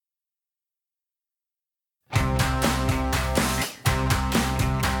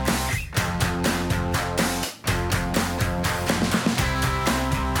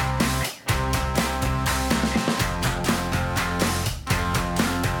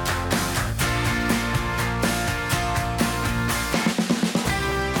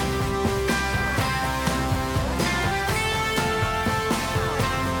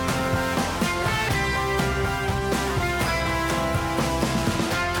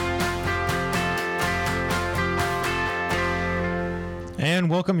And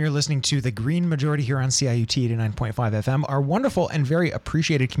welcome. You're listening to The Green Majority here on CIUT 89.5 FM, our wonderful and very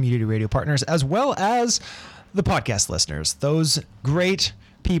appreciated community radio partners, as well as the podcast listeners, those great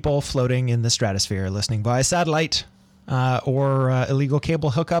people floating in the stratosphere listening via satellite or illegal cable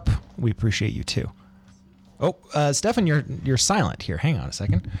hookup. We appreciate you too. Oh, Stefan, you're silent here. Hang on a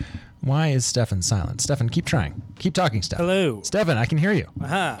second. Why is Stefan silent? Stefan, keep trying. Keep talking, Stefan. Hello. Stefan, I can hear you.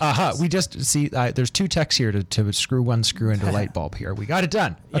 Aha. We just see there's two techs here to screw one screw into a light bulb here. We got it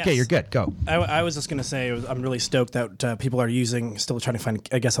done. Yes. Okay, you're good. Go. I was just going to say I'm really stoked that people are still trying to find,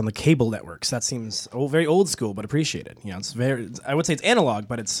 I guess, on the cable networks. That seems very old school, but appreciated. It's I would say it's analog,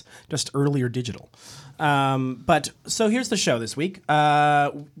 but it's just earlier digital. But so here's the show this week.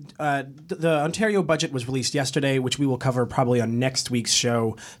 The Ontario budget was released yesterday, which we will cover probably on next week's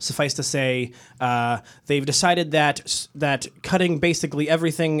show. Suffice to say, they've decided that cutting basically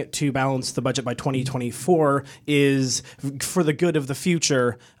everything to balance the budget by 2024 is for the good of the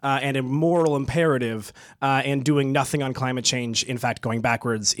future and a moral imperative, and doing nothing on climate change, in fact going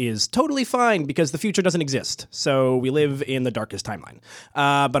backwards, is totally fine because the future doesn't exist. So we live in the darkest timeline.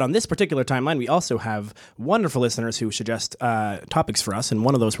 But on this particular timeline, we also have wonderful listeners who suggest topics for us, and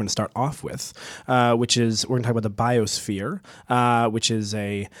one of those we're going to start off with, which is we're going to talk about the biosphere, which is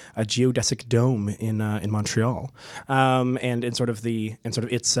a geodesic dome in Montreal, and sort of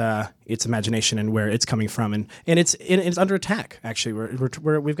its imagination and where it's coming from, and it's under attack. Actually,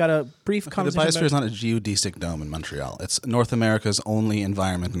 we've got a brief conversation. The biosphere is not a geodesic dome in Montreal. It's North America's only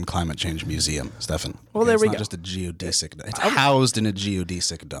environment and climate change museum, Stefan. Well, there we go. It's not just a geodesic dome. It's housed in a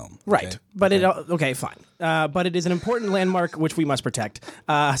geodesic dome. Right, okay? But fine. But it is an important landmark which we must protect.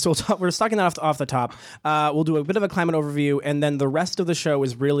 So we're stocking that off the top. We'll do a bit of a climate overview, and then the rest of the show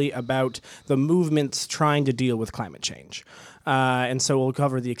is really about the movements trying to deal with climate change. And so we'll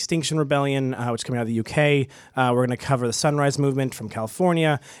cover the Extinction Rebellion, which is coming out of the UK. We're going to cover the Sunrise Movement from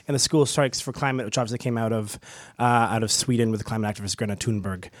California, and the School Strikes for Climate, which obviously came out of Sweden with the climate activist Greta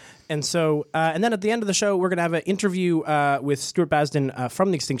Thunberg. And so, and then at the end of the show, we're going to have an interview with Stuart Basden from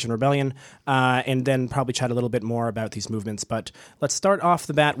the Extinction Rebellion, and then probably chat a little bit more about these movements. But let's start off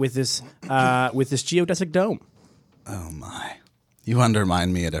the bat with this geodesic dome. Oh my! You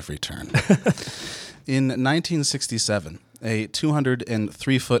undermine me at every turn. In 1967. A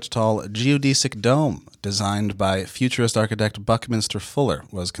 203-foot-tall geodesic dome designed by futurist architect Buckminster Fuller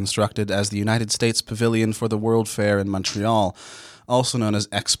was constructed as the United States Pavilion for the World Fair in Montreal, also known as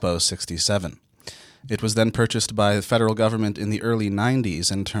Expo 67. It was then purchased by the federal government in the early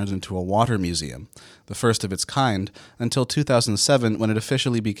 90s and turned into a water museum, the first of its kind, until 2007 when it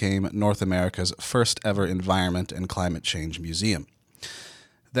officially became North America's first ever environment and climate change museum.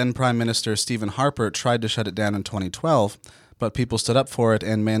 Then Prime Minister Stephen Harper tried to shut it down in 2012, but people stood up for it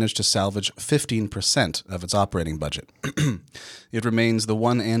and managed to salvage 15% of its operating budget. It remains the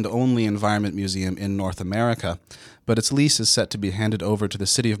one and only environment museum in North America, but its lease is set to be handed over to the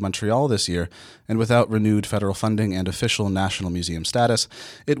City of Montreal this year, and without renewed federal funding and official national museum status,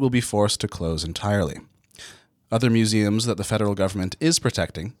 it will be forced to close entirely. Other museums that the federal government is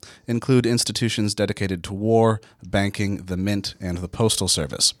protecting include institutions dedicated to war, banking, the Mint, and the Postal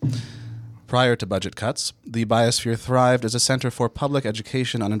Service. Prior to budget cuts, the Biosphere thrived as a center for public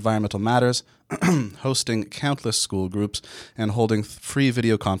education on environmental matters, hosting countless school groups and holding free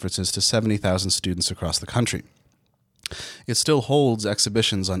video conferences to 70,000 students across the country. It still holds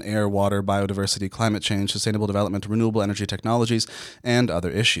exhibitions on air, water, biodiversity, climate change, sustainable development, renewable energy technologies, and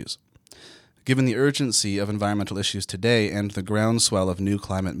other issues. Given the urgency of environmental issues today and the groundswell of new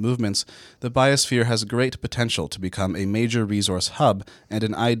climate movements, the Biosphere has great potential to become a major resource hub and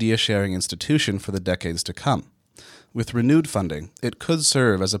an idea-sharing institution for the decades to come. With renewed funding, it could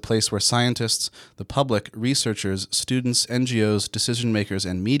serve as a place where scientists, the public, researchers, students, NGOs, decision-makers,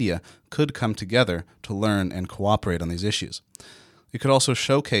 and media could come together to learn and cooperate on these issues. It could also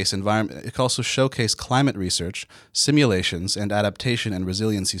showcase climate research, simulations, and adaptation and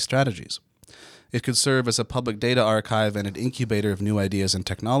resiliency strategies. It could serve as a public data archive and an incubator of new ideas and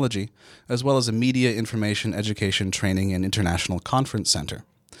technology, as well as a media, information, education, training, and international conference center.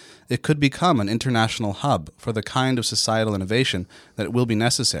 It could become an international hub for the kind of societal innovation that will be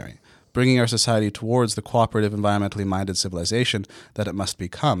necessary, bringing our society towards the cooperative, environmentally minded civilization that it must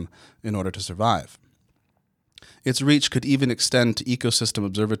become in order to survive. Its reach could even extend to ecosystem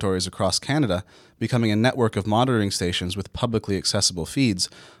observatories across Canada, becoming a network of monitoring stations with publicly accessible feeds,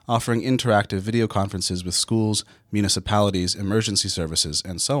 offering interactive video conferences with schools, municipalities, emergency services,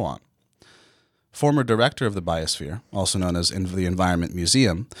 and so on. Former director of the Biosphere, also known as the Environment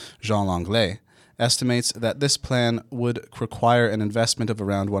Museum, Jean Langlais, estimates that this plan would require an investment of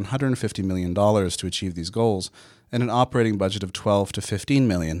around $150 million to achieve these goals and an operating budget of $12 to $15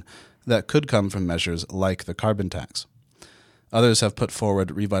 million that could come from measures like the carbon tax. Others have put forward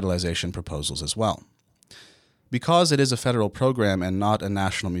revitalization proposals as well. Because it is a federal program and not a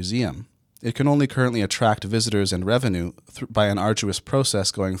national museum, it can only currently attract visitors and revenue by an arduous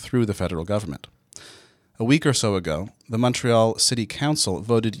process going through the federal government. A week or so ago, the Montreal City Council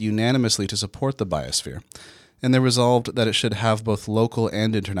voted unanimously to support the biosphere, and they resolved that it should have both local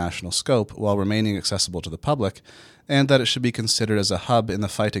and international scope while remaining accessible to the public, and that it should be considered as a hub in the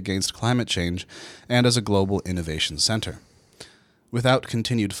fight against climate change and as a global innovation center. Without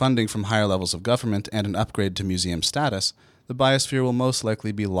continued funding from higher levels of government and an upgrade to museum status, the biosphere will most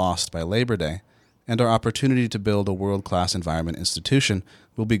likely be lost by Labor Day, and our opportunity to build a world-class environment institution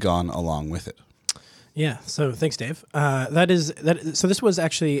will be gone along with it. Yeah. So thanks, Dave. So this was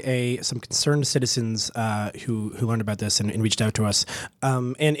actually some concerned citizens who learned about this and reached out to us.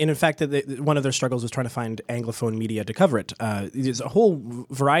 And in fact, one of their struggles was trying to find Anglophone media to cover it. There's a whole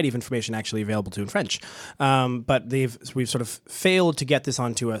variety of information actually available in French, but we've sort of failed to get this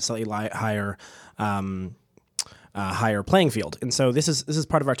onto a slightly higher playing field. And so this is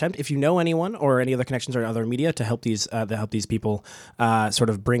part of our attempt. If you know anyone or any other connections or other media to help these people sort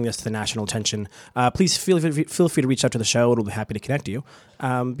of bring this to the national attention, please feel free to reach out to the show. We'll be happy to connect you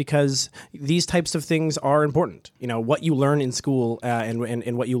because these types of things are important. You know, what you learn in school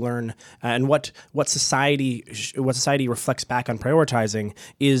and what you learn and what society reflects back on prioritizing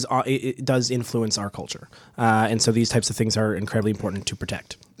it does influence our culture. And so these types of things are incredibly important to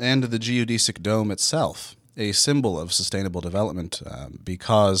protect. And the geodesic dome itself, a symbol of sustainable development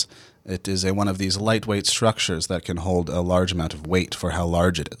because it is one of these lightweight structures that can hold a large amount of weight for how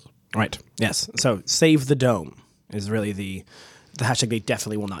large it is. Right. Yes. So save the dome is really the hashtag they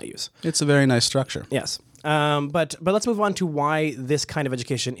definitely will not use. It's a very nice structure. Yes. But let's move on to why this kind of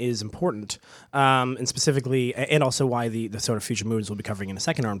education is important, and specifically, and also why the sort of future moves we'll be covering in a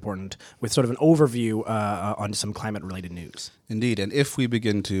second are important, with sort of an overview on some climate-related news. Indeed. And if we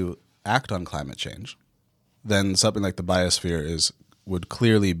begin to act on climate change, then something like the biosphere would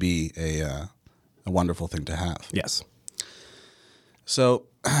clearly be a wonderful thing to have. Yes. So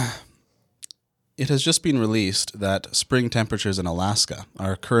it has just been released that spring temperatures in Alaska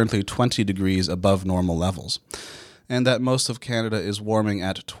are currently 20 degrees above normal levels, and that most of Canada is warming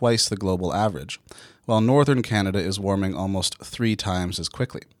at twice the global average, while northern Canada is warming almost 3 times as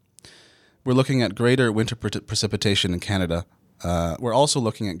quickly. We're looking at greater winter precipitation in Canada. We're also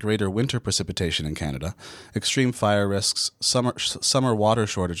looking at greater winter precipitation in Canada, extreme fire risks, summer water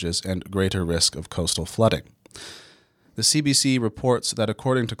shortages, and greater risk of coastal flooding. The CBC reports that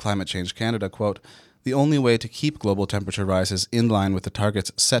according to Climate Change Canada, quote, the only way to keep global temperature rises in line with the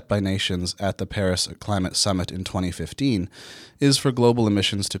targets set by nations at the Paris Climate Summit in 2015 is for global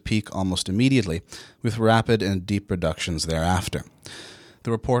emissions to peak almost immediately, with rapid and deep reductions thereafter.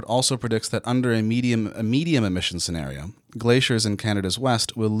 The report also predicts that under a medium emission scenario, glaciers in Canada's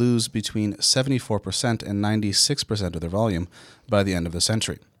west will lose between 74% and 96% of their volume by the end of the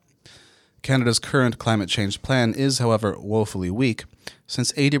century. Canada's current climate change plan is, however, woefully weak,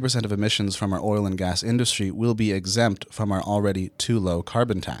 since 80% of emissions from our oil and gas industry will be exempt from our already too low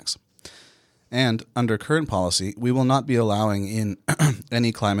carbon tax. And under current policy, we will not be allowing in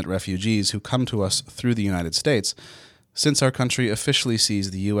any climate refugees who come to us through the United States, since our country officially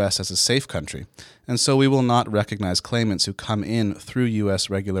sees the U.S. as a safe country, and so we will not recognize claimants who come in through U.S.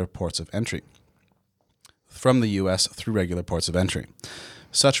 regular ports of entry. From the U.S. through regular ports of entry.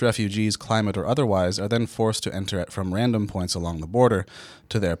 Such refugees, climate or otherwise, are then forced to enter from random points along the border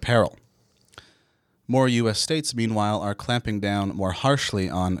to their peril. More U.S. states, meanwhile, are clamping down more harshly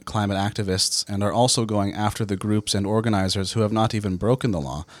on climate activists and are also going after the groups and organizers who have not even broken the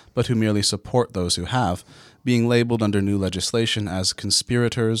law, but who merely support those who have, being labeled under new legislation as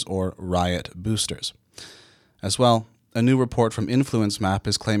conspirators or riot boosters. As well, a new report from Influence Map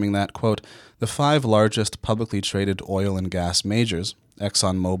is claiming that, quote, the 5 largest publicly traded oil and gas majors,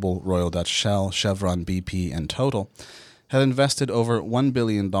 ExxonMobil, Royal Dutch Shell, Chevron, BP, and Total, have invested over $1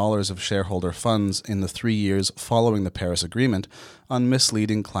 billion of shareholder funds in the 3 years following the Paris Agreement on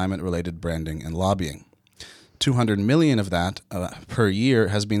misleading climate-related branding and lobbying. $200 million of that per year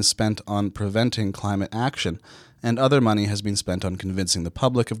has been spent on preventing climate action, and other money has been spent on convincing the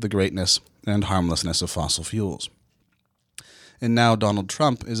public of the greatness and harmlessness of fossil fuels. And now Donald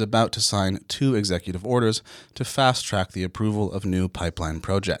Trump is about to sign 2 executive orders to fast-track the approval of new pipeline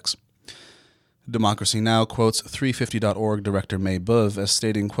projects. Democracy Now! Quotes 350.org director May Bove as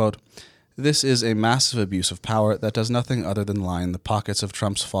stating, quote, This is a massive abuse of power that does nothing other than line the pockets of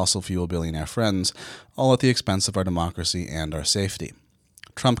Trump's fossil fuel billionaire friends, all at the expense of our democracy and our safety.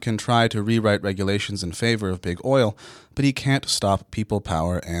 Trump can try to rewrite regulations in favor of big oil, but he can't stop people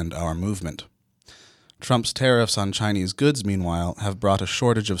power and our movement. Trump's tariffs on Chinese goods, meanwhile, have brought a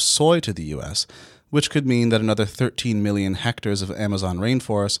shortage of soy to the U.S., which could mean that another 13 million hectares of Amazon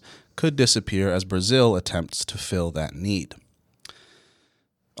rainforest could disappear as Brazil attempts to fill that need.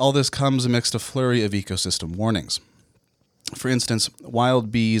 All this comes amidst a flurry of ecosystem warnings. For instance,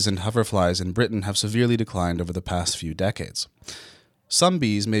 wild bees and hoverflies in Britain have severely declined over the past few decades. Some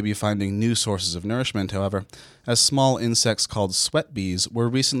bees may be finding new sources of nourishment, however, as small insects called sweat bees were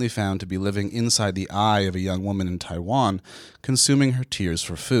recently found to be living inside the eye of a young woman in Taiwan, consuming her tears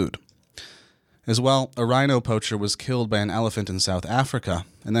for food. As well, a rhino poacher was killed by an elephant in South Africa,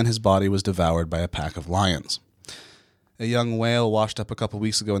 and then his body was devoured by a pack of lions. A young whale washed up a couple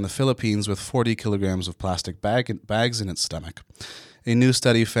weeks ago in the Philippines with 40 kilograms of plastic bags in its stomach. A new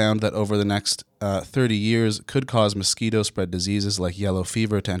study found that over the next 30 years could cause mosquito-spread diseases like yellow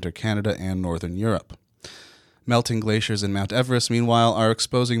fever to enter Canada and northern Europe. Melting glaciers in Mount Everest, meanwhile, are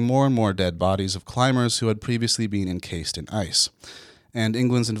exposing more and more dead bodies of climbers who had previously been encased in ice. And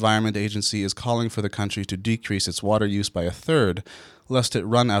England's Environment Agency is calling for the country to decrease its water use by a third, lest it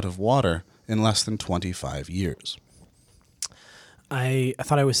run out of water in less than 25 years. I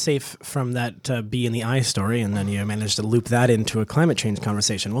thought I was safe from that bee in the eye story, and then you managed to loop that into a climate change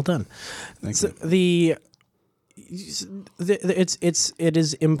conversation. Well done. Thank you. It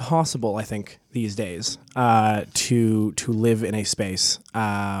is impossible, I think, these days to live in a space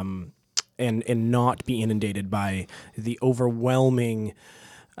and not be inundated by the overwhelming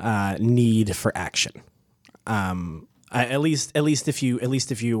need for action. At least if you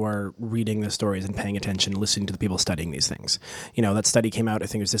are reading the stories and paying attention, listening to the people studying these things. You know, that study came out, I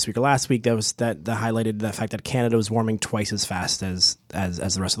think it was this week or last week, that highlighted the fact that Canada was warming twice as fast as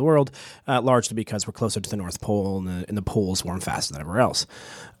the rest of the world, largely because we're closer to the North Pole and the poles warm faster than everywhere else.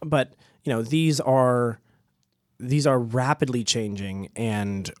 But, you know, these are rapidly changing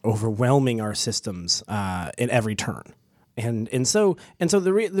and overwhelming our systems in every turn. And so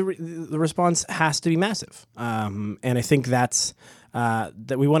the response has to be massive, and I think that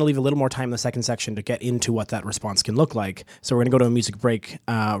we want to leave a little more time in the second section to get into what that response can look like. So we're going to go to a music break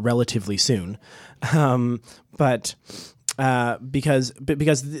relatively soon, because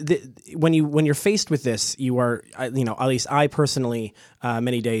when you're faced with this, you are at least I personally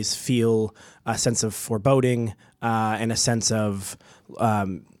many days feel a sense of foreboding and a sense of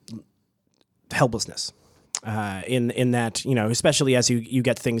helplessness. In that, you know, especially as you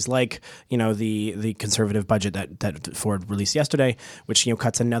get things like, you know, the conservative budget that Ford released yesterday, which, you know,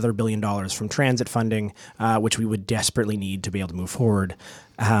 cuts another $1 billion from transit funding, which we would desperately need to be able to move forward.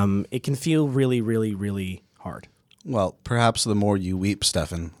 It can feel really, really, really hard. Well, perhaps the more you weep,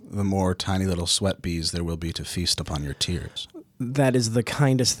 Stefan, the more tiny little sweat bees there will be to feast upon your tears. That is the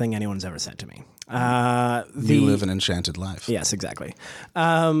kindest thing anyone's ever said to me. You live an enchanted life. Yes, exactly.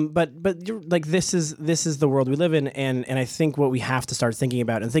 But you're, like, this is the world we live in, and I think what we have to start thinking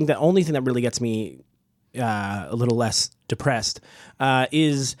about, and I think the only thing that really gets me a little less depressed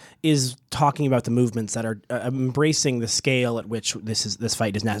is talking about the movements that are embracing the scale at which this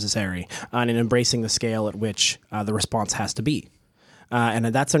fight is necessary, and embracing the scale at which the response has to be. And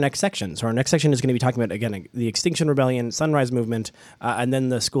that's our next section. So our next section is going to be talking about, again, the Extinction Rebellion, Sunrise Movement, and then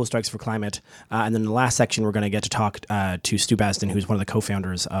the School Strikes for Climate. And then the last section, we're going to get to talk to Stu Basden, who's one of the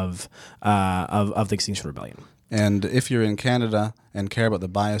co-founders of the Extinction Rebellion. And if you're in Canada and care about the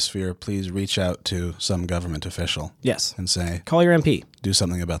biosphere, please reach out to some government official. Yes. And say, call your MP. Do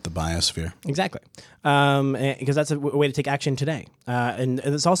something about the biosphere. Exactly. Because that's a way to take action today. And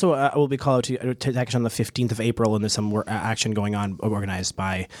it's also, will be called to take action on the 15th of April, and there's some action going on organized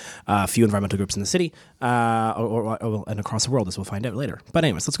by a few environmental groups in the city and across the world, as we'll find out later. But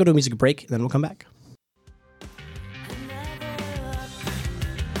anyways, let's go to a music break, and then we'll come back.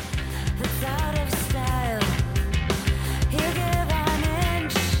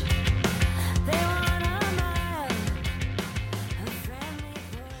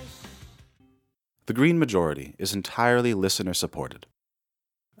 The Green Majority is entirely listener-supported.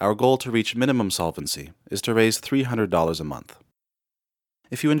 Our goal to reach minimum solvency is to raise $300 a month.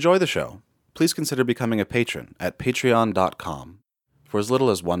 If you enjoy the show, please consider becoming a patron at patreon.com for as little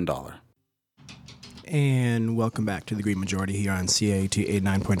as $1. And welcome back to the Green Majority here on CAUT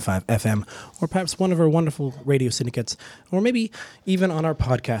 89.5 FM, or perhaps one of our wonderful radio syndicates, or maybe even on our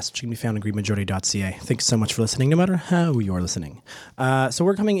podcast, which can be found at greenmajority.ca. Thanks so much for listening, no matter how you're listening. So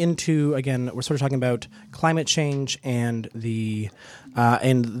we're coming into, again, we're sort of talking about climate change and the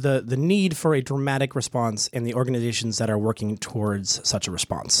need for a dramatic response and the organizations that are working towards such a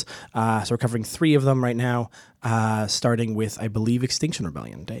response. So we're covering 3 of them right now, starting with, I believe, Extinction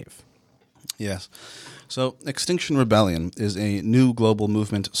Rebellion. Dave. Yes. So Extinction Rebellion is a new global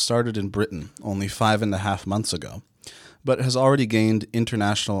movement started in Britain only 5.5 months ago, but has already gained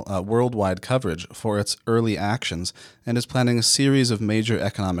international worldwide coverage for its early actions and is planning a series of major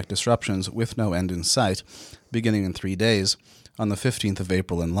economic disruptions with no end in sight, beginning in 3 days, on the 15th of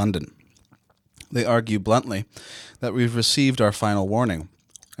April in London. They argue bluntly that we've received our final warning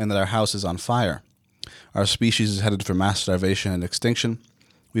and that our house is on fire. Our species is headed for mass starvation and extinction.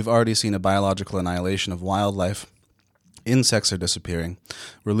 We've already seen a biological annihilation of wildlife. Insects are disappearing.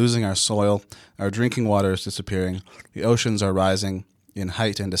 We're losing our soil. Our drinking water is disappearing. The oceans are rising in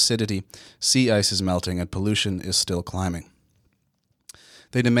height and acidity. Sea ice is melting and pollution is still climbing.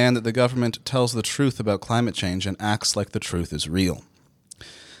 They demand that the government tells the truth about climate change and acts like the truth is real.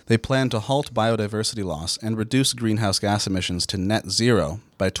 They plan to halt biodiversity loss and reduce greenhouse gas emissions to net zero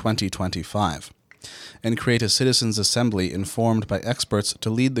by 2025. And create a citizens' assembly informed by experts to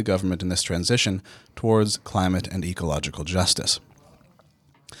lead the government in this transition towards climate and ecological justice.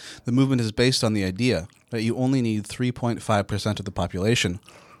 The movement is based on the idea that you only need 3.5% of the population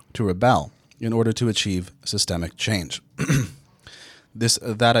to rebel in order to achieve systemic change.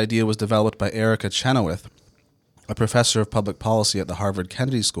 That idea was developed by Erica Chenoweth, a professor of public policy at the Harvard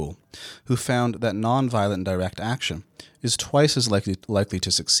Kennedy School, who found that nonviolent direct action is twice as likely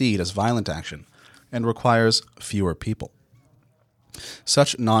to succeed as violent action, and requires fewer people.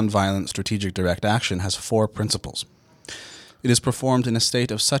 Such nonviolent strategic direct action has 4 principles. It is performed in a state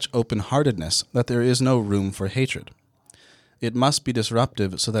of such open-heartedness that there is no room for hatred. It must be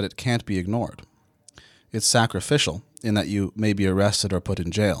disruptive so that it can't be ignored. It's sacrificial in that you may be arrested or put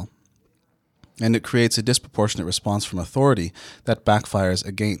in jail. And it creates a disproportionate response from authority that backfires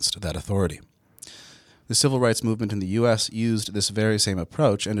against that authority. The civil rights movement in the U.S. used this very same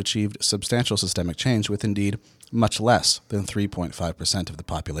approach and achieved substantial systemic change with indeed much less than 3.5% of the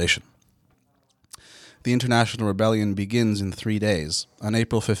population. The International Rebellion begins in 3 days, on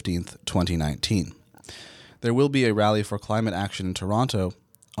April 15th, 2019. There will be a rally for climate action in Toronto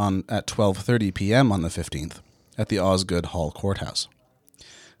at 12:30 p.m. on the 15th at the Osgoode Hall Courthouse.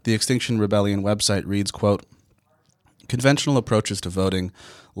 The Extinction Rebellion website reads, quote, "Conventional approaches to voting,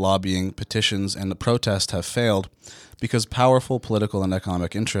 lobbying, petitions, and the protest have failed because powerful political and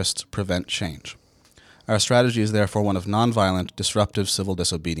economic interests prevent change. Our strategy is therefore one of nonviolent, disruptive civil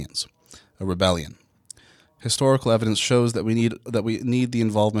disobedience, a rebellion. Historical evidence shows that we need the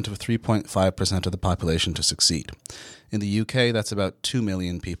involvement of 3.5% of the population to succeed. In the UK, that's about 2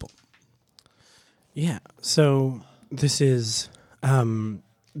 million people." Yeah. So this is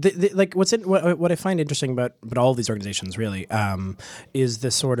what I find interesting about all of these organizations really is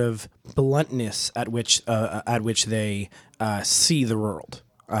the sort of bluntness at which they see the world.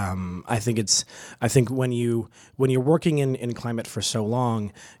 I think when you're working in climate for so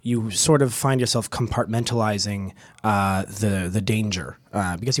long, you sort of find yourself compartmentalizing the danger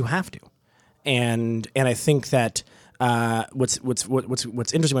because you have to, and I think that. What's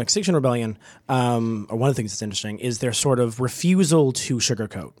interesting about Extinction Rebellion, or one of the things that's interesting, is their sort of refusal to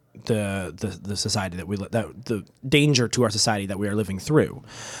sugarcoat the society the danger to our society that we are living through,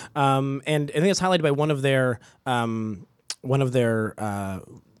 and I think it's highlighted by one of their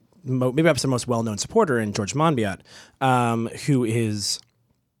maybe perhaps their most well-known supporter in George Monbiot, who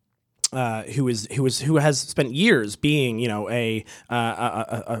has spent years being, a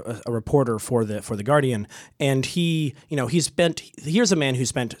reporter for the Guardian, and here's a man who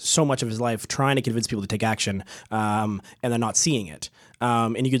spent so much of his life trying to convince people to take action, and they're not seeing it.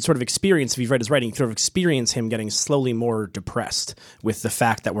 And you could sort of experience, if you've read his writing, you sort of experience him getting slowly more depressed with the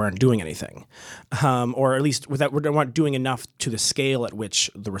fact that we aren't doing anything, or at least that we're not doing enough to the scale at which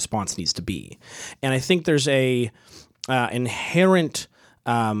the response needs to be. And I think there's a inherent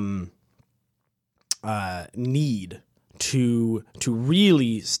need to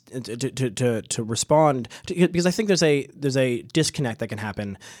really to respond to, because I think there's a disconnect that can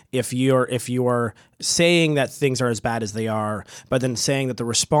happen if you're saying that things are as bad as they are, but then saying that the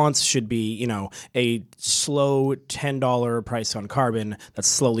response should be a slow $10 price on carbon that's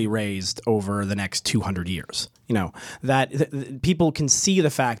slowly raised over the next 200 years. That people can see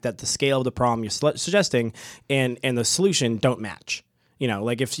the fact that the scale of the problem you're suggesting and the solution don't match. You know,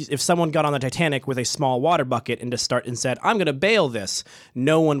 like if someone got on the Titanic with a small water bucket and said, I'm going to bail this,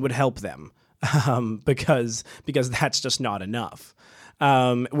 no one would help them because that's just not enough.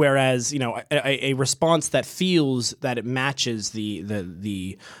 Whereas, you know, a response that feels that it matches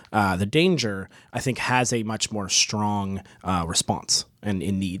the danger, I think, has a much more strong response and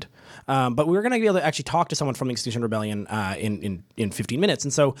in need. But we're going to be able to actually talk to someone from the Extinction Rebellion in 15 minutes.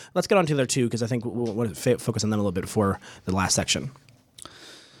 And so let's get on to there too, because I think we'll focus on them a little bit for the last section.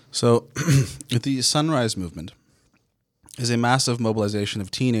 So the Sunrise Movement is a massive mobilization of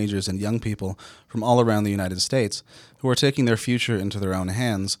teenagers and young people from all around the United States who are taking their future into their own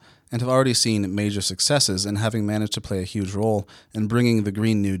hands and have already seen major successes in having managed to play a huge role in bringing the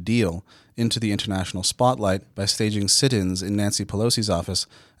Green New Deal into the international spotlight by staging sit-ins in Nancy Pelosi's office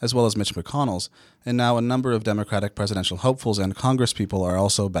as well as Mitch McConnell's, and now a number of Democratic presidential hopefuls and congresspeople are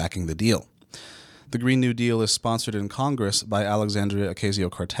also backing the deal. The Green New Deal is sponsored in Congress by Alexandria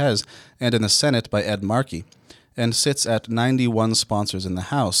Ocasio-Cortez and in the Senate by Ed Markey, and sits at 91 sponsors in the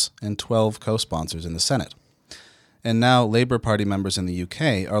House and 12 co-sponsors in the Senate. And now Labour Party members in the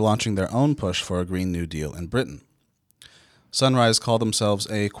UK are launching their own push for a Green New Deal in Britain. Sunrise call themselves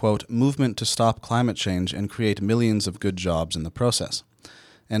a, quote, movement to stop climate change and create millions of good jobs in the process.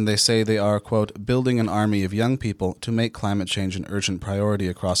 And they say they are, quote, building an army of young people to make climate change an urgent priority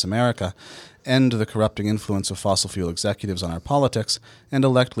across America, end the corrupting influence of fossil fuel executives on our politics, and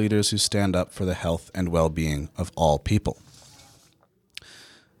elect leaders who stand up for the health and well-being of all people.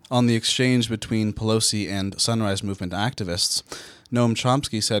 On the exchange between Pelosi and Sunrise Movement activists, Noam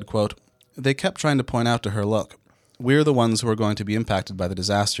Chomsky said, quote, they kept trying to point out to her, look, we're the ones who are going to be impacted by the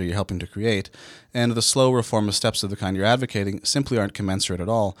disaster you're helping to create, and the slow reformist steps of the kind you're advocating simply aren't commensurate at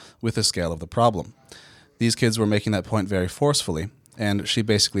all with the scale of the problem. These kids were making that point very forcefully, and she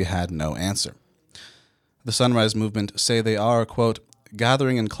basically had no answer. The Sunrise Movement say they are, quote,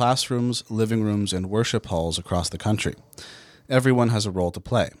 gathering in classrooms, living rooms, and worship halls across the country. Everyone has a role to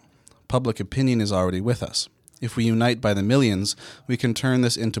play. Public opinion is already with us. If we unite by the millions, we can turn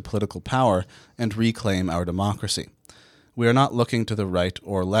this into political power and reclaim our democracy. We are not looking to the right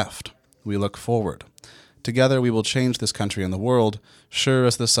or left. We look forward. Together we will change this country and the world, sure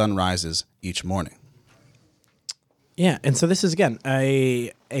as the sun rises each morning. Yeah, and so this is, again,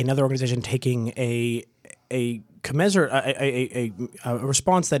 another organization taking a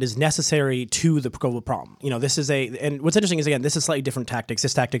response that is necessary to the global problem. You know, this is and what's interesting is, again, this is slightly different tactics.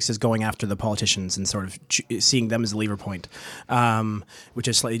 This tactics is going after the politicians and sort of seeing them as a lever point, which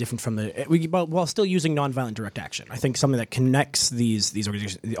is slightly different from while still using nonviolent direct action. I think something that connects these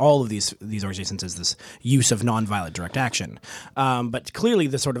organizations, all of these organizations, is this use of nonviolent direct action. But clearly,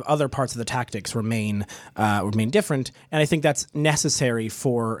 the sort of other parts of the tactics remain different, and I think that's necessary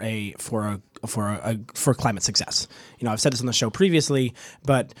for climate success. You know, I've said this on the show previously,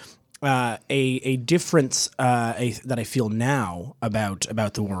 but a difference that I feel now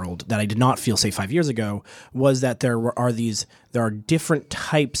about the world that I did not feel, say, 5 years ago, was that there are different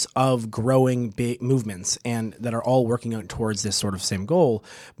types of growing big movements and that are all working out towards this sort of same goal.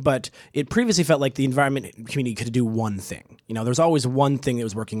 But it previously felt like the environment community could do one thing. You know, there's always one thing it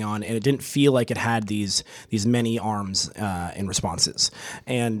was working on, and it didn't feel like it had these many arms and responses.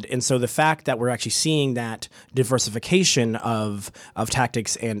 And so the fact that we're actually seeing that diversification of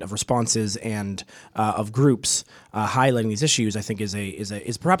tactics and of responses and of groups highlighting these issues, I think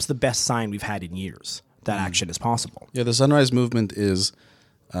is perhaps the best sign we've had in years that action is possible. Yeah, the Sunrise Movement is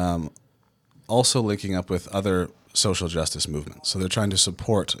also linking up with other social justice movements. So they're trying to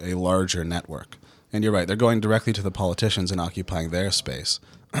support a larger network. And you're right, they're going directly to the politicians and occupying their space.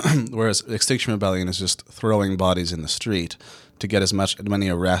 Whereas Extinction Rebellion is just throwing bodies in the street to get as many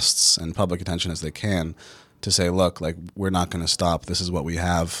arrests and public attention as they can to say, look, like, we're not going to stop. This is what we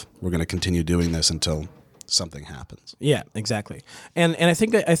have. We're going to continue doing this until something happens. Yeah, exactly. And I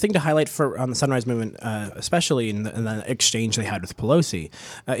think to highlight on the Sunrise Movement, especially in the exchange they had with Pelosi,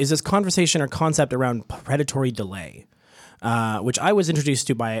 is this conversation or concept around predatory delay. Which I was introduced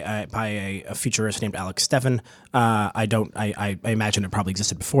to by a futurist named Alex Steffen. I imagine it probably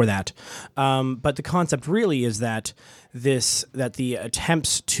existed before that. But the concept really is that the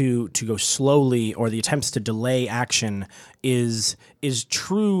attempts to go slowly or the attempts to delay action is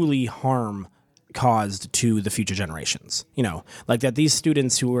truly harm caused to the future generations. You know, like that these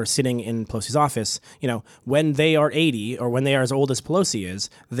students who are sitting in Pelosi's office, you know, when they are 80 or when they are as old as Pelosi is,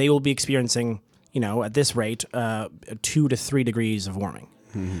 they will be experiencing, you know, at this rate, 2 to 3 degrees of warming.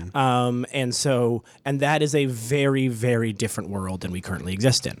 Mm-hmm. And that is a very, very different world than we currently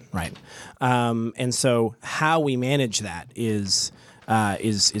exist in, right? And so how we manage that is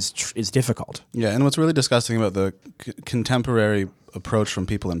difficult. Yeah, and what's really disgusting about the contemporary approach from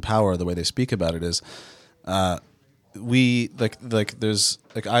people in power, the way they speak about it is, we there's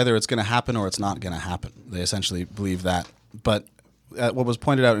either it's going to happen or it's not going to happen. They essentially believe that. But what was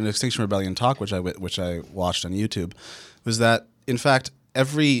pointed out in Extinction Rebellion Talk, which I watched on YouTube, was that in fact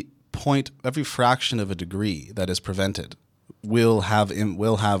every fraction of a degree that is prevented will have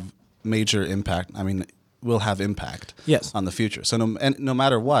major impact. I mean, will have impact Yes. on the future. So no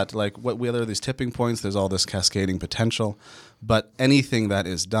matter what, whether these tipping points, there's all this cascading potential, but anything that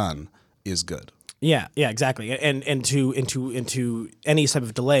is done is good. Yeah, exactly. And into any type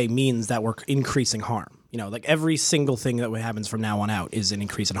of delay means that we're increasing harm. Every single thing that happens from now on out is an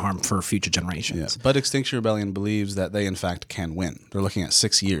increase in harm for future generations. Yeah. But Extinction Rebellion believes that they in fact can win. They're looking at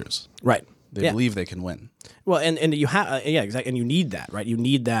 6 years. Right. They believe they can win. Well, and you have exactly, and you need that, right? You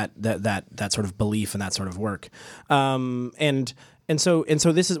need that sort of belief and that sort of work, and so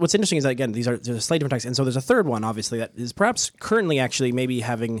this is what's interesting is that again there's slightly different types, and so there's a third one obviously that is perhaps currently actually maybe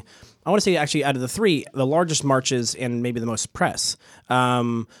having, I want to say actually out of the three, the largest marches and maybe the most press,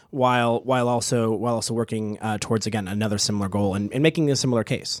 while also working towards again another similar goal and making a similar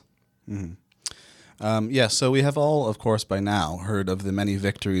case. Mm-hmm. So we have all, of course, by now heard of the many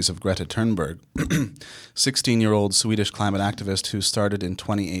victories of Greta Thunberg, 16-year-old Swedish climate activist who started in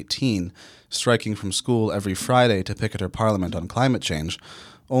 2018, striking from school every Friday to picket her parliament on climate change,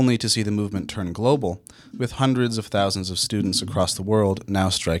 only to see the movement turn global, with hundreds of thousands of students across the world now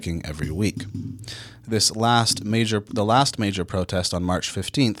striking every week. The last major protest on March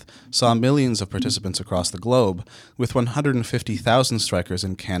 15th saw millions of participants across the globe, with 150,000 strikers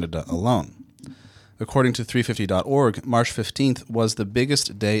in Canada alone. According to 350.org, March 15th was the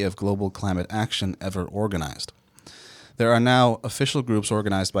biggest day of global climate action ever organized. There are now official groups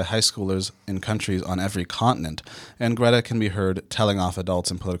organized by high schoolers in countries on every continent, and Greta can be heard telling off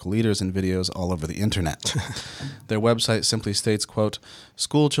adults and political leaders in videos all over the internet. Their website simply states, quote,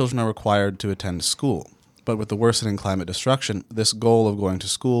 "School children are required to attend school, but with the worsening climate destruction, this goal of going to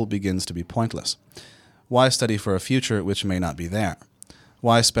school begins to be pointless. Why study for a future which may not be there?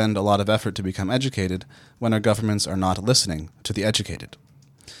 Why spend a lot of effort to become educated when our governments are not listening to the educated?"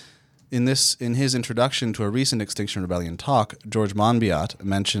 In his introduction to a recent Extinction Rebellion talk, George Monbiot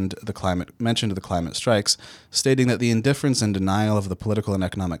mentioned the climate strikes, stating that the indifference and denial of the political and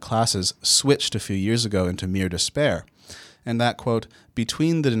economic classes switched a few years ago into mere despair, and that, quote,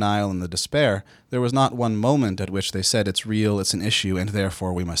 "between the denial and the despair, there was not one moment at which they said it's real, it's an issue, and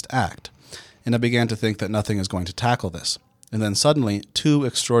therefore we must act. And I began to think that nothing is going to tackle this. And then suddenly, two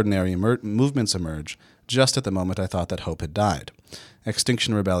extraordinary movements emerge, just at the moment I thought that hope had died: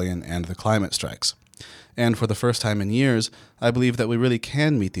 Extinction Rebellion and the climate strikes. And for the first time in years, I believe that we really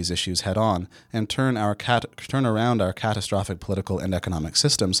can meet these issues head on and turn around our catastrophic political and economic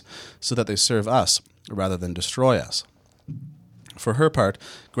systems so that they serve us rather than destroy us." For her part,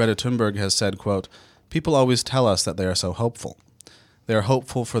 Greta Thunberg has said, quote, "People always tell us that they are so hopeful. They are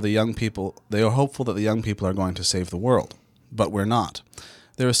hopeful for the young people. They are hopeful that the young people are going to save the world. But we're not.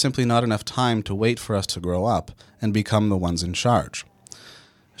 There is simply not enough time to wait for us to grow up and become the ones in charge."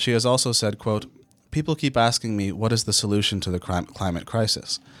 She has also said, quote, "People keep asking me what is the solution to the climate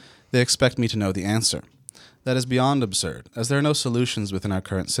crisis. They expect me to know the answer. That is beyond absurd, as there are no solutions within our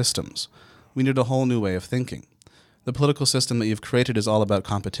current systems. We need a whole new way of thinking. The political system that you've created is all about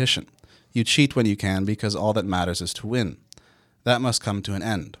competition. You cheat when you can because all that matters is to win. That must come to an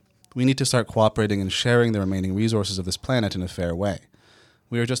end. We need to start cooperating and sharing the remaining resources of this planet in a fair way.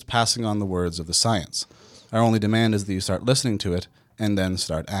 We are just passing on the words of the science. Our only demand is that you start listening to it and then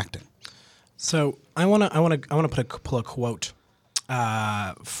start acting." So I want to pull a quote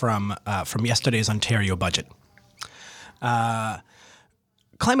from yesterday's Ontario budget.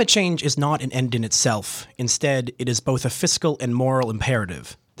 "Climate change is not an end in itself. Instead, it is both a fiscal and moral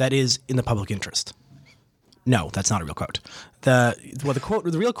imperative that is in the public interest." No, that's not a real quote. The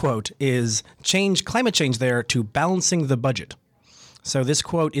real quote is climate change there to balancing the budget. So this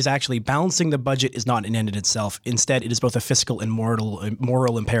quote is actually balancing the budget is not an end in itself. Instead, it is both a fiscal and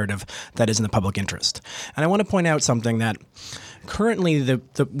moral imperative that is in the public interest. And I want to point out something that currently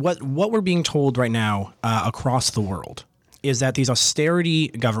what we're being told right now across the world is that these austerity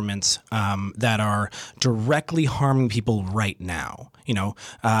governments that are directly harming people right now.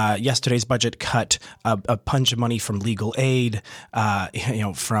 Yesterday's budget cut a bunch of money from legal aid,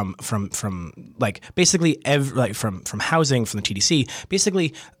 from basically from housing, from the TDC.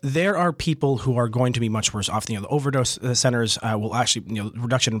 Basically, there are people who are going to be much worse off. The overdose centers will actually,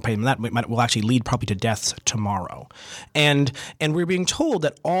 reduction in payment that will actually lead probably to deaths tomorrow, and we're being told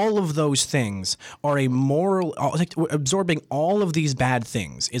that all of those things are a moral, absorbing all of these bad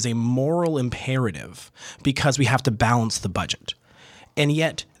things is a moral imperative because we have to balance the budget. And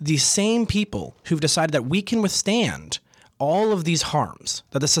yet the same people who've decided that we can withstand all of these harms,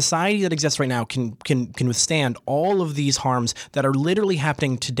 that the society that exists right now can withstand all of these harms that are literally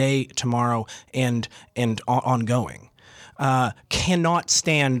happening today, tomorrow, and ongoing, cannot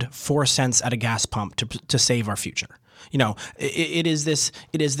stand 4 cents at a gas pump to save our future. You know, it is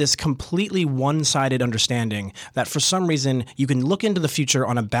this completely one-sided understanding that for some reason you can look into the future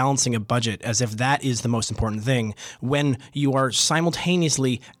on a balancing a budget as if that is the most important thing, when you are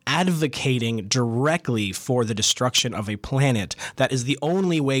simultaneously advocating directly for the destruction of a planet that is the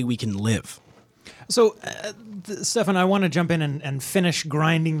only way we can live. So, Stefan, I want to jump in and finish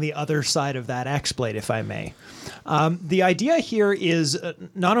grinding the other side of that X-blade, if I may. The idea here is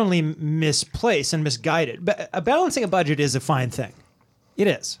not only misplaced and misguided, but balancing a budget is a fine thing. It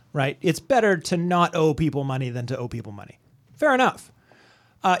is, right? It's better to not owe people money than to owe people money. Fair enough.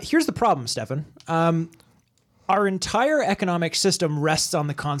 Here's the problem, Stefan. Our entire economic system rests on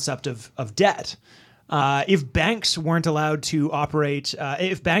the concept of debt. If banks weren't allowed to operate,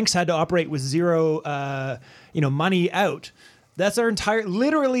 if banks had to operate with zero, money out, that's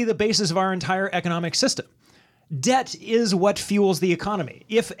literally the basis of our entire economic system. Debt is what fuels the economy.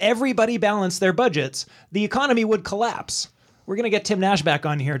 If everybody balanced their budgets, the economy would collapse. We're going to get Tim Nash back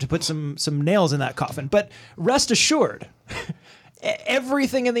on here to put some nails in that coffin. But rest assured,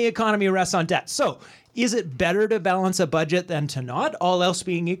 everything in the economy rests on debt. So is it better to balance a budget than to not, all else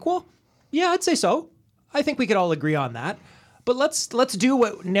being equal? Yeah, I'd say so. I think we could all agree on that. But let's do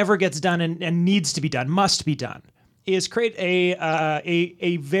what never gets done and needs to be done, must be done, is create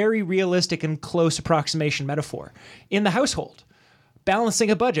a very realistic and close approximation metaphor. In the household,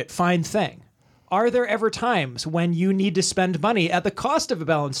 balancing a budget, fine thing. Are there ever times when you need to spend money at the cost of a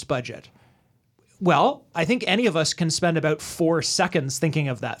balanced budget? Well, I think any of us can spend about 4 seconds thinking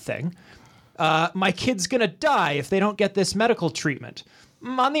of that thing. My kid's going to die if they don't get this medical treatment.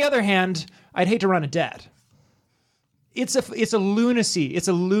 On the other hand, I'd hate to run a debt. It's a lunacy. It's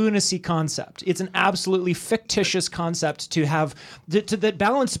a lunacy concept. It's an absolutely fictitious concept to have that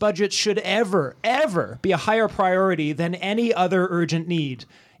balanced budget should ever be a higher priority than any other urgent need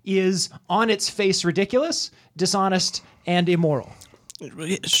is on its face ridiculous, dishonest, and immoral.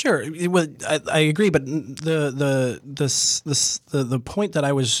 Sure, I agree, but the point that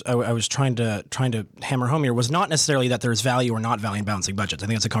I was trying to hammer home here was not necessarily that there's value or not value in balancing budgets. I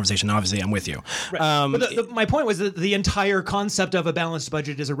think that's a conversation. Obviously, I'm with you. Right. But my point was that the entire concept of a balanced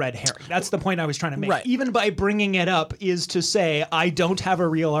budget is a red herring. That's the point I was trying to make. Right. Even by bringing it up is to say I don't have a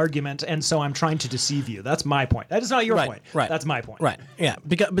real argument, and so I'm trying to deceive you. That's my point. That is not your point. Right. That's my point. Right. Yeah.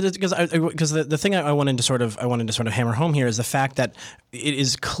 Because the thing I wanted to sort of hammer home here is the fact that it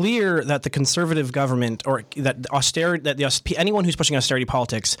is clear that the conservative government, or that anyone who's pushing austerity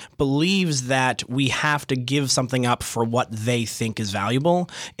politics, believes that we have to give something up for what they think is valuable,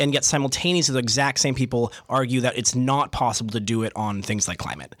 and yet simultaneously the exact same people argue that it's not possible to do it on things like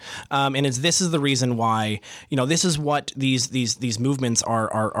climate. And this is the reason why, this is what these movements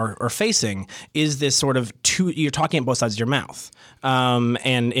are facing, is this sort of you're talking at both sides of your mouth, and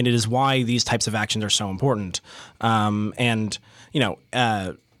it is why these types of actions are so important.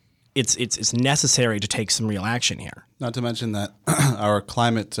 It's necessary to take some real action here. Not to mention that our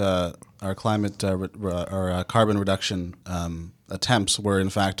carbon reduction attempts were in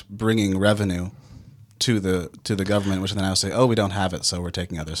fact bringing revenue to the government, which they now say, oh, we don't have it, so we're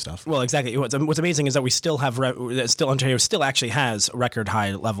taking other stuff. Well, exactly. What's amazing is that we still have Ontario still actually has record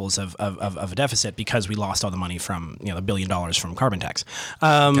high levels of a deficit because we lost all the money from $1 billion from carbon tax,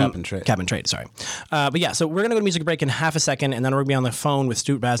 cap and trade. Sorry, but yeah. So we're gonna go to music break in half a second, and then we're gonna be on the phone with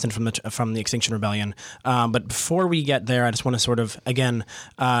Stuart Basden from the Extinction Rebellion. But before we get there, I just want to sort of again,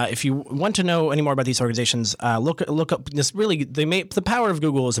 if you want to know any more about these organizations, look up this. Really, the power of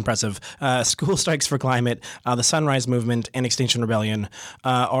Google is impressive. School Strikes for Climate, the Sunrise Movement, and Extinction Rebellion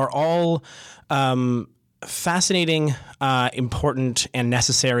are all fascinating, important, and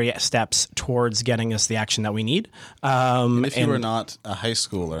necessary steps towards getting us the action that we need. If you are not a high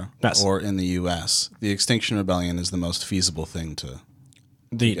schooler or in the U.S., the Extinction Rebellion is the most feasible thing to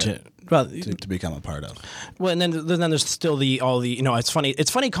become a part of. Well, and then there's still it's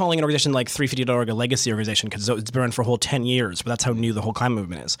funny calling an organization like 350.org a legacy organization because it's been around for a whole 10 years, but that's how new the whole climate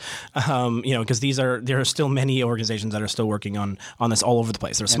movement is. Because there are still many organizations that are still working on this all over the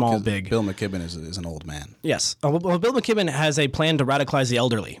place. They're small, big. Bill McKibben is an old man. Yes. Well, Bill McKibben has a plan to radicalize the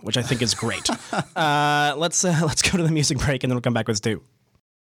elderly, which I think is great. Let's go to the music break, and then we'll come back with Stu.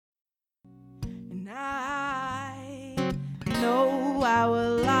 And I know our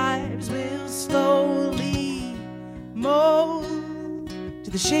lives will slowly mold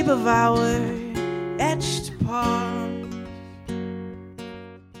to the shape of our etched palms.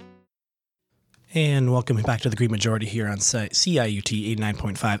 And welcome back to the Green Majority here on CIUT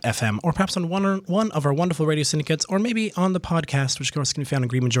 89.5 FM, or perhaps on one of our wonderful radio syndicates, or maybe on the podcast, which of course can be found on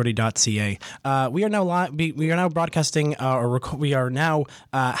greenmajority.ca. We are now live. We are now broadcasting, we are now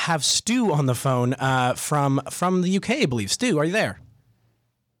have Stu on the phone from the UK, I believe. Stu, are you there?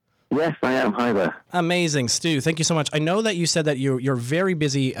 Yes, I am. Hi there. Amazing, Stu. Thank you so much. I know that you said that you're very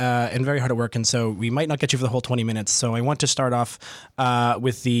busy and very hard at work, and so we might not get you for the whole 20 minutes. So I want to start off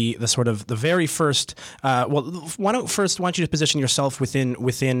with the sort of the very first. Why don't you just position yourself within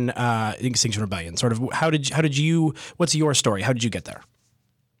Extinction Rebellion? Sort of how did you? What's your story? How did you get there?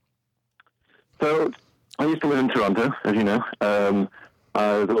 So I used to live in Toronto, as you know. I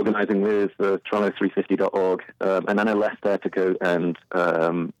was organising with Toronto350.org, and then I left there to go and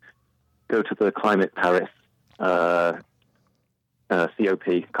go to the Climate Paris COP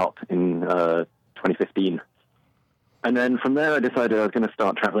in 2015. And then from there I decided I was going to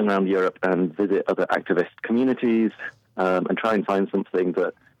start traveling around Europe and visit other activist communities and try and find something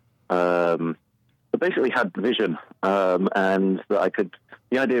that basically had vision and that I could...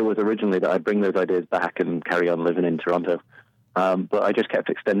 The idea was originally that I'd bring those ideas back and carry on living in Toronto. But I just kept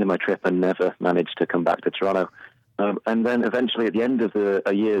extending my trip and never managed to come back to Toronto. And then eventually, at the end of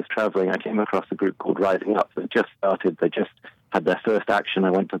a year's traveling, I came across a group called Rising Up that just started. They just had their first action. I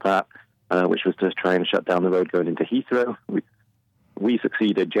went to that, which was to try and shut down the road going into Heathrow. We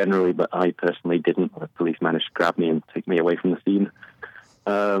succeeded generally, but I personally didn't. The police managed to grab me and take me away from the scene.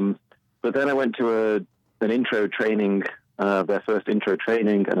 But then I went to an intro training, their first intro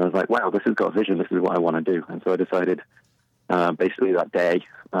training, and I was like, wow, this has got vision. This is what I want to do. And so I decided... basically that day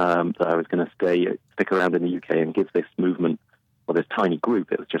that I was going to stick around in the UK and give this movement, or this tiny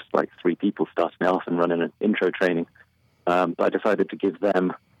group, it was just like 3 people starting off and running an intro training. But I decided to give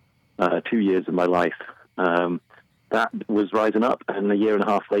them 2 years of my life. That was Rising Up, and a year and a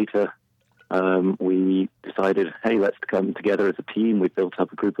half later, we decided, hey, let's come together as a team. We built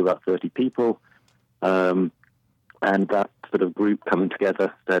up a group of about 30 people, and that sort of group coming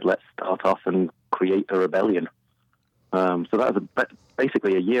together said, let's start off and create a rebellion. So that was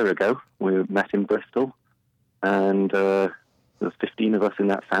basically a year ago. We met in Bristol, and there was 15 of us in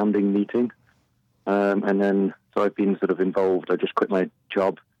that founding meeting. And then, so I've been sort of involved. I just quit my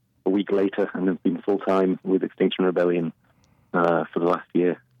job a week later and have been full-time with Extinction Rebellion for the last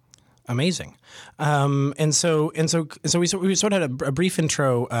year. Amazing, and so we sort of had a brief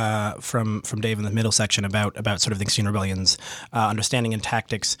intro from Dave in the middle section about sort of the Extinction Rebellion's understanding and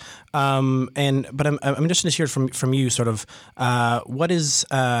tactics, but I'm just interested to hear from you sort of how do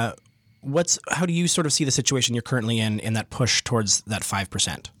you sort of see the situation you're currently in that push towards that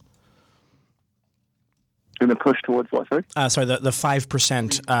 5%? In the push towards what, sorry? Sorry, the 5%,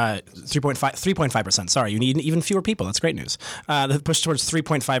 3.5%. Sorry, you need even fewer people. That's great news. The push towards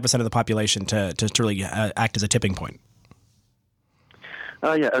 3.5% of the population to really act as a tipping point.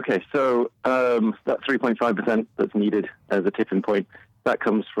 Yeah, okay. So that 3.5% that's needed as a tipping point, that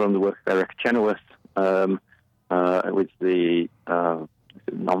comes from the work of Eric Chenoweth with the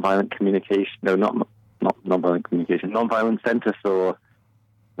Nonviolent Communication, not Nonviolent Communication, Nonviolent Center for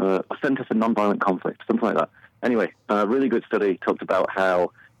Center for Nonviolent Conflict, something like that. Anyway, a really good study talked about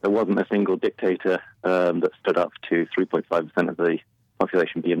how there wasn't a single dictator that stood up to 3.5% of the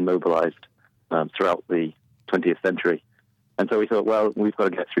population being mobilized throughout the 20th century. And so we thought, well, we've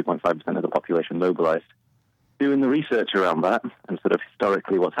got to get 3.5% of the population mobilized. Doing the research around that, and sort of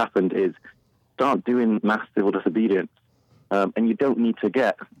historically what's happened is start doing mass civil disobedience, and you don't need to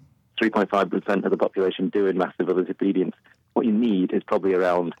get 3.5% of the population doing mass civil disobedience. What you need is probably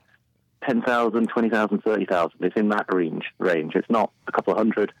around 10,000, 20,000, 30,000. It's in that range. It's not a couple of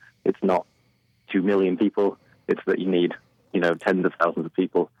hundred. It's not 2 million people. It's that you need, tens of thousands of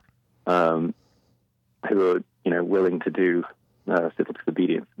people who are, willing to do civil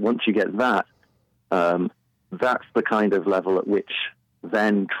disobedience. Once you get that, that's the kind of level at which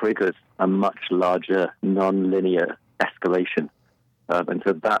then triggers a much larger non-linear escalation. And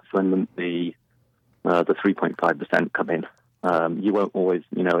so that's when the 3.5% come in. You won't always,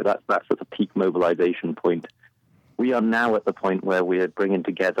 that's at the peak mobilization point. We are now at the point where we are bringing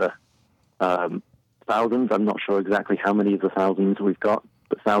together thousands. I'm not sure exactly how many of the thousands we've got,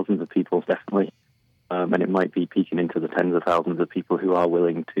 but thousands of people definitely. And it might be peaking into the tens of thousands of people who are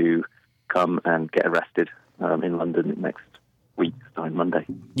willing to come and get arrested in London next week, on Monday.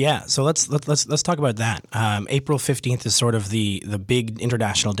 Yeah, so let's talk about that. April 15th is sort of the big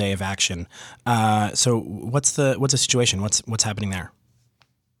international day of action. So what's the situation? What's happening there?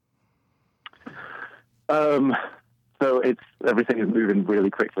 So everything is moving really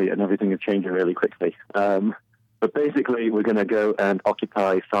quickly, and everything is changing really quickly. But basically, we're going to go and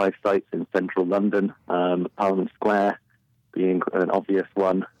occupy 5 sites in central London, Parliament Square being an obvious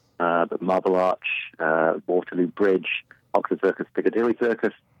one, but Marble Arch, Waterloo Bridge, Oxford Circus, Piccadilly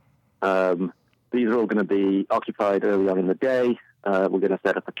Circus. These are all going to be occupied early on in the day. We're going to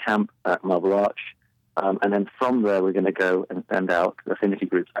set up a camp at Marble Arch. And then from there, we're going to go and send out affinity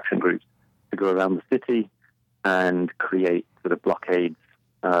groups, action groups, to go around the city and create sort of blockades,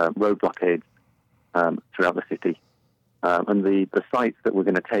 road blockades throughout the city. And the sites that we're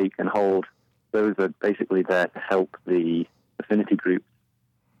going to take and hold, those are basically there to help the affinity groups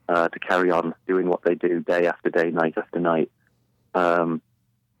to carry on doing what they do day after day, night after night.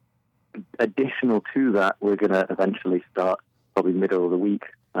 Additional to that, we're going to eventually start, probably middle of the week,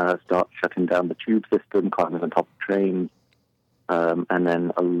 start shutting down the tube system, climbing on top of trains, and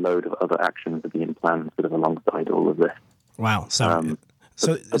then a load of other actions are being planned sort of alongside all of this. Wow. Sorry.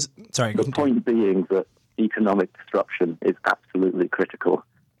 The point being that economic disruption is absolutely critical.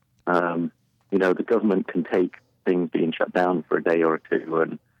 The government can take things being shut down for a day or two,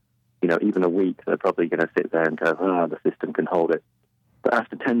 and even a week, they're probably going to sit there and go, the system can hold it. But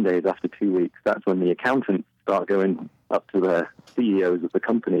after 10 days, after 2 weeks, that's when the accountants start going up to the CEOs of the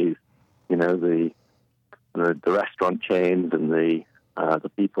companies, the restaurant chains and the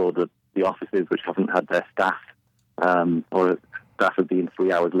people, the offices which haven't had their staff, or staff have been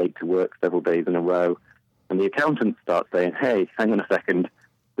 3 hours late to work several days in a row. And the accountants start saying, hey, hang on a second,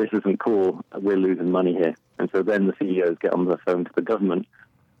 this isn't cool, we're losing money here. And so then the CEOs get on the phone to the government,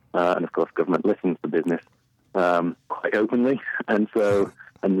 and of course government listens to business quite openly. And so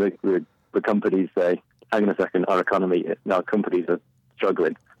the companies say, hang on a second, our companies are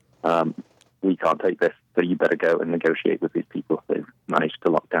struggling. We can't take this, so you better go and negotiate with these people. They've managed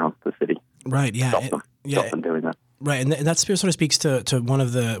to lock down the city. Right. Yeah. Stop them doing that. Right, and that sort of speaks to one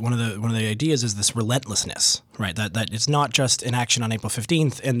of the ideas is this relentlessness, right? That it's not just an action on April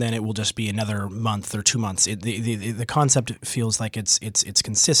 15th, and then it will just be another month or 2 months. The concept feels like it's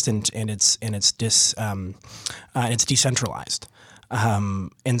consistent and it's decentralized. So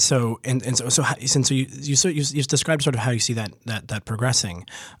you described sort of how you see that progressing.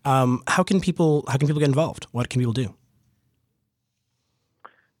 How can people get involved? What can people do?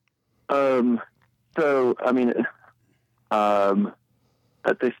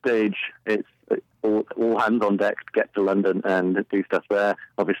 At this stage, it's all hands on deck to get to London and do stuff there.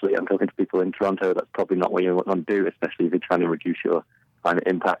 Obviously, I'm talking to people in Toronto. That's probably not what you want to do, especially if you're trying to reduce your climate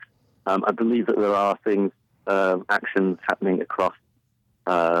impact. I believe that there are actions happening across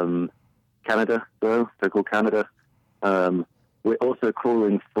Canada, so-called Canada. We're also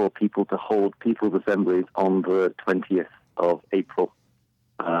calling for people to hold people's assemblies on the 20th of April.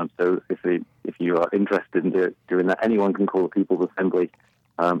 So if you are interested in doing that, anyone can call a people's assembly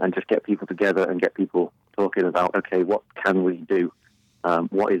and just get people together and get people talking about, okay, what can we do?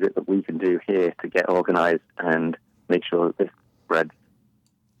 What is it that we can do here to get organized and make sure that this spreads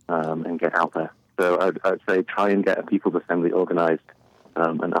and get out there? So I'd say try and get a people's assembly organized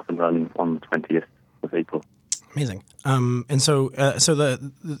and up and running on the 20th of April. Amazing. And so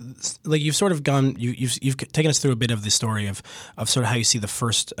you've sort of gone, you've taken us through a bit of the story of sort of how you see the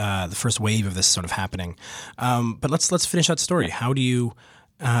first wave of this sort of happening. But let's finish that story. How do you,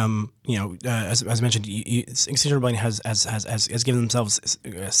 as I mentioned, Extinction Rebellion has given themselves a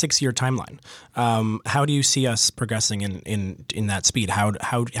 6-year timeline. How do you see us progressing in that speed? How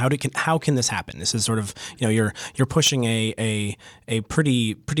can this happen? This is sort of you're pushing a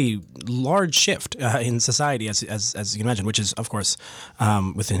pretty large shift in society as you can imagine, which is of course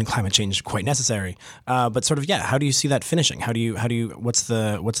within climate change quite necessary. But sort of how do you see that finishing? How do you what's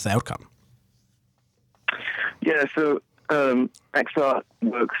the outcome? Yeah, so. XR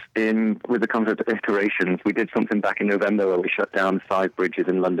works with the concept of iterations. We did something back in November where we shut down 5 bridges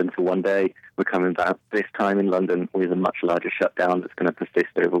in London for one day. We're coming back this time in London with a much larger shutdown that's going to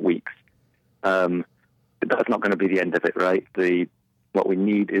persist over weeks. But that's not going to be the end of it, right? What we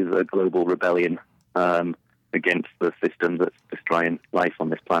need is a global rebellion against the system that's destroying life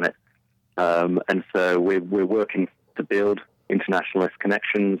on this planet. And so we're working to build internationalist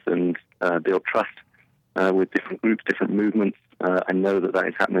connections and build trust with different groups, different movements. I know that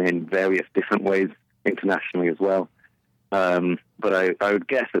is happening in various different ways internationally as well. But I would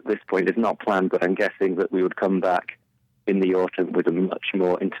guess at this point, it's not planned, but I'm guessing that we would come back in the autumn with a much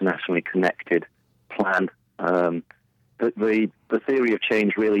more internationally connected plan. The theory of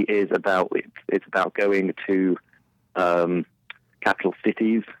change really is about going to capital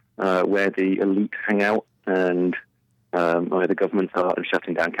cities where the elite hang out and where the governments are, and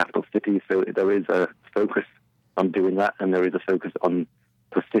shutting down capital cities. So there is a focus on doing that, and there is a focus on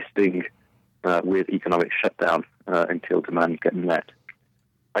persisting with economic shutdown until demands get met.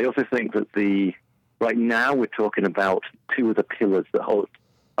 I also think that right now we're talking about two of the pillars that hold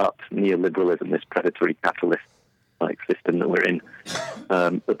up neoliberalism, this predatory capitalist-like system that we're in.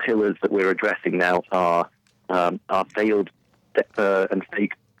 The pillars that we're addressing now are our failed and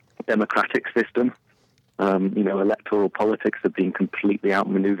fake democratic system. Electoral politics have been completely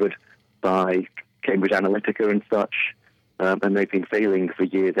outmaneuvered by Cambridge Analytica and such, and they've been failing for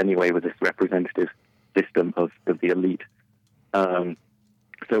years anyway with this representative system of the elite.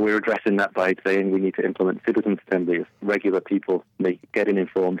 So we're addressing that by saying we need to implement citizen assemblies, regular people getting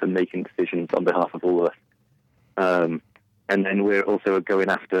informed and making decisions on behalf of all of us. And then we're also going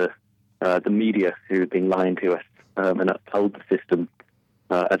after the media who have been lying to us and uphold the system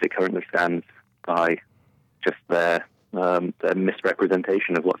as it currently stands by just their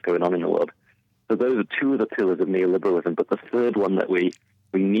misrepresentation of what's going on in the world. So those are two of the pillars of neoliberalism. But the third one that we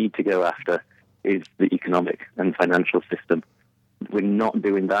need to go after is the economic and financial system. We're not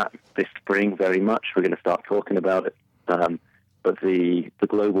doing that this spring very much. We're going to start talking about it. But the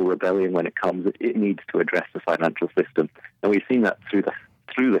global rebellion, when it comes, it needs to address the financial system. And we've seen that through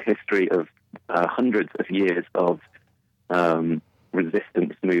the history of hundreds of years of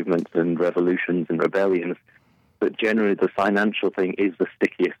resistance movements and revolutions and rebellions. But generally, the financial thing is the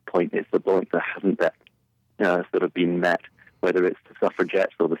stickiest point. It's the point that hasn't sort of been met, whether it's the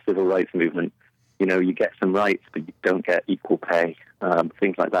suffragettes or the civil rights movement. You get some rights, but you don't get equal pay,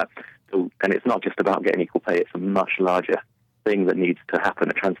 things like that. So, and it's not just about getting equal pay. It's a much larger thing that needs to happen,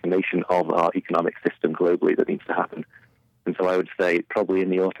 a transformation of our economic system globally that needs to happen. And so I would say probably in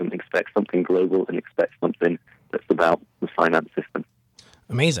the autumn, expect something global and expect something that's about the finance system.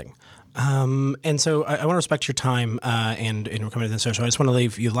 Amazing. And so I want to respect your time and we're coming to the show. I just want to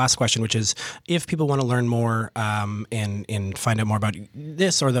leave you the last question, which is if people want to learn more and find out more about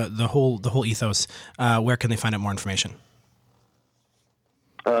this or the whole ethos, where can they find out more information?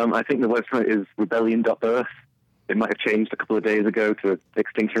 I think the website is rebellion.earth. It might have changed a couple of days ago to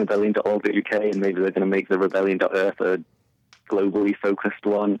extinctionrebellion.org.uk, and maybe they're going to make the rebellion.earth a globally focused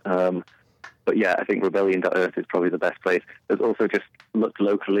one. But yeah, I think rebellion.earth is probably the best place. There's also just look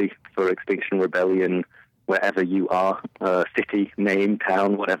locally for Extinction Rebellion wherever you are, city, name,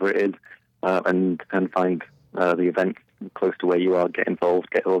 town, whatever it is, and find the event close to where you are, get involved,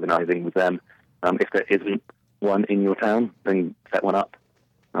 get organizing with them. If there isn't one in your town, then set one up.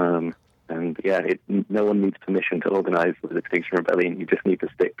 And yeah, no one needs permission to organize with Extinction Rebellion. You just need to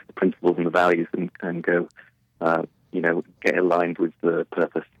stick to the principles and the values and go, get aligned with the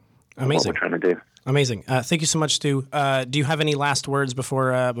purpose. Amazing. What we're trying to do. Amazing. Thank you so much, Stu. Do you have any last words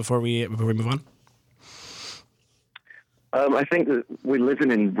before we move on? I think that we're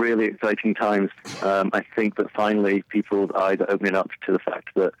living in really exciting times. I think that finally people's eyes are opening up to the fact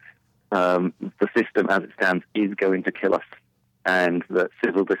that the system as it stands is going to kill us, and that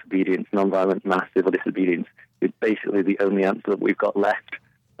civil disobedience, nonviolent mass civil disobedience, is basically the only answer that we've got left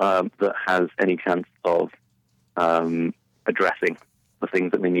that has any chance of addressing the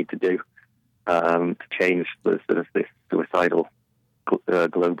things that we need to do to change the sort of this suicidal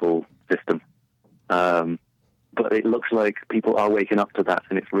global system. But it looks like people are waking up to that,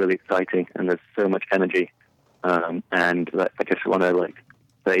 and it's really exciting, and there's so much energy. And I just want to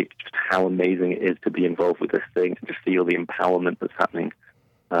say just how amazing it is to be involved with this thing and to feel the empowerment that's happening.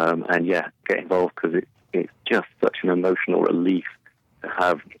 And yeah, get involved because it's just such an emotional relief to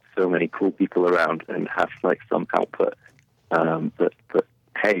have so many cool people around and have some output that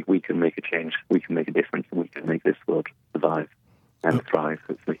hey, we can make a change, we can make a difference, and we can make this world survive and thrive,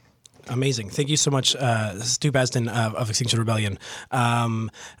 hopefully. Amazing. Thank you so much, Stu Basden of Extinction Rebellion.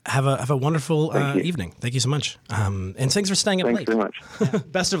 Have a wonderful evening. Thank you so much. And thanks for staying up late. Thanks so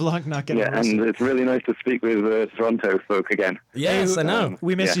much. Best of luck not getting arrested. And it's really nice to speak with Toronto folk again. Yes, I know.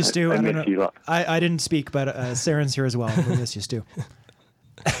 We miss you, Stu. I miss you a lot. I didn't speak, but Saren's here as well. We miss you, Stu.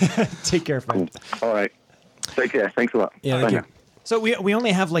 Take care, friend. All right. Take care. Thanks a lot. Yeah, thank you. So we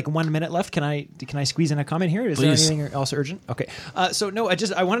only have 1 minute left. Can I squeeze in a comment here? Is Please. there anything else urgent? Okay. So no,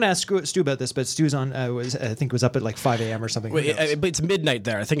 I wanted to ask Stu about this, but Stu's on I think it was up at 5 a.m. or something. But it's midnight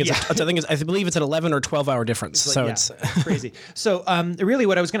there. I think I believe it's an 11 or 12-hour difference. It's crazy. So really,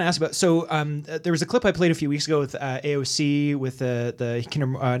 what I was going to ask about. So there was a clip I played a few weeks ago with AOC with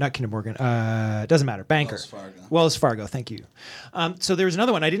the not Kinder Morgan. Doesn't matter. Banker. Wells Fargo. Thank you. So there was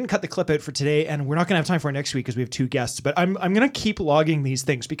another one. I didn't cut the clip out for today, and we're not going to have time for it next week because we have 2 guests. But I'm going to keep logging these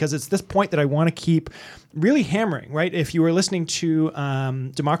things because it's this point that I want to keep really hammering, right? If you were listening to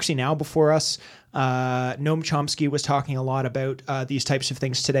Democracy Now! Before us, Noam Chomsky was talking a lot about these types of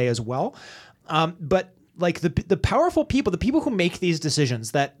things today as well. But like the powerful people, the people who make these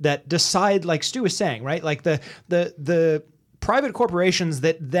decisions that decide, like Stu was saying, right? Like the private corporations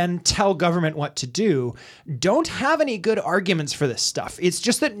that then tell government what to do don't have any good arguments for this stuff. It's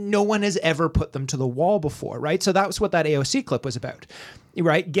just that no one has ever put them to the wall before, right? So that was what that AOC clip was about,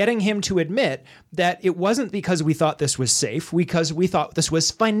 right? Getting him to admit that it wasn't because we thought this was safe, because we thought this was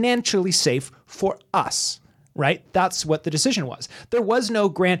financially safe for us. Right? That's what the decision was. There was no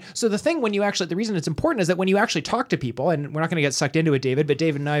grant. So the thing the reason it's important is that when you actually talk to people, and we're not going to get sucked into it, David, but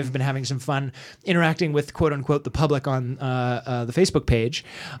David and I have been having some fun interacting with quote unquote the public on the Facebook page,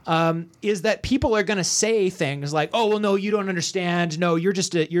 is that people are going to say things like, oh, well, no, you don't understand. No, you're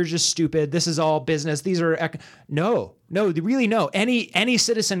just stupid. This is all business. These are, no, really no. Any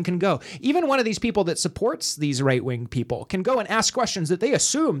citizen can go. Even one of these people that supports these right-wing people can go and ask questions that they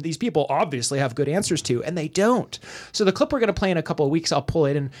assume these people obviously have good answers to, and they don't. So the clip we're going to play in a couple of weeks, I'll pull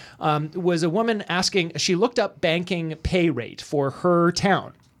it, and was a woman asking, she looked up banking pay rate for her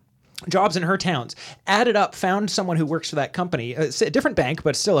town. Jobs in her towns, added up, found someone who works for that company, a different bank,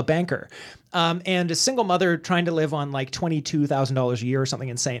 but still a banker, and a single mother trying to live on like $22,000 a year or something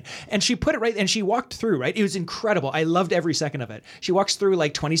insane. And she put it right, and she walked through, right? It was incredible. I loved every second of it. She walks through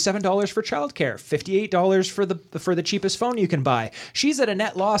like $27 for childcare, $58 for the cheapest phone you can buy. She's at a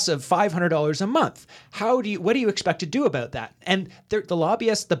net loss of $500 a month. What do you expect to do about that? And the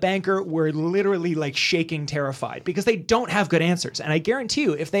lobbyists, the banker, were literally like shaking terrified because they don't have good answers. And I guarantee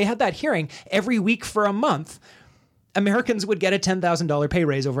you, if they had that hearing every week for a month, Americans would get a $10,000 pay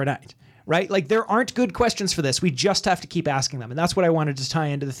raise overnight, right? Like there aren't good questions for this. We just have to keep asking them. And that's what I wanted to tie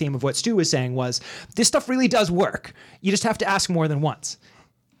into the theme of what Stu was saying was this stuff really does work. You just have to ask more than once.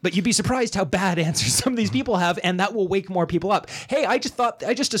 But you'd be surprised how bad answers some of these people have, and that will wake more people up. Hey, I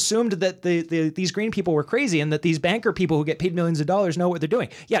just assumed that these green people were crazy and that these banker people who get paid millions of dollars know what they're doing.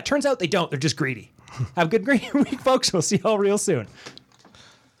 Yeah, it turns out they don't. They're just greedy. Have a good green week, folks. We'll see you all real soon.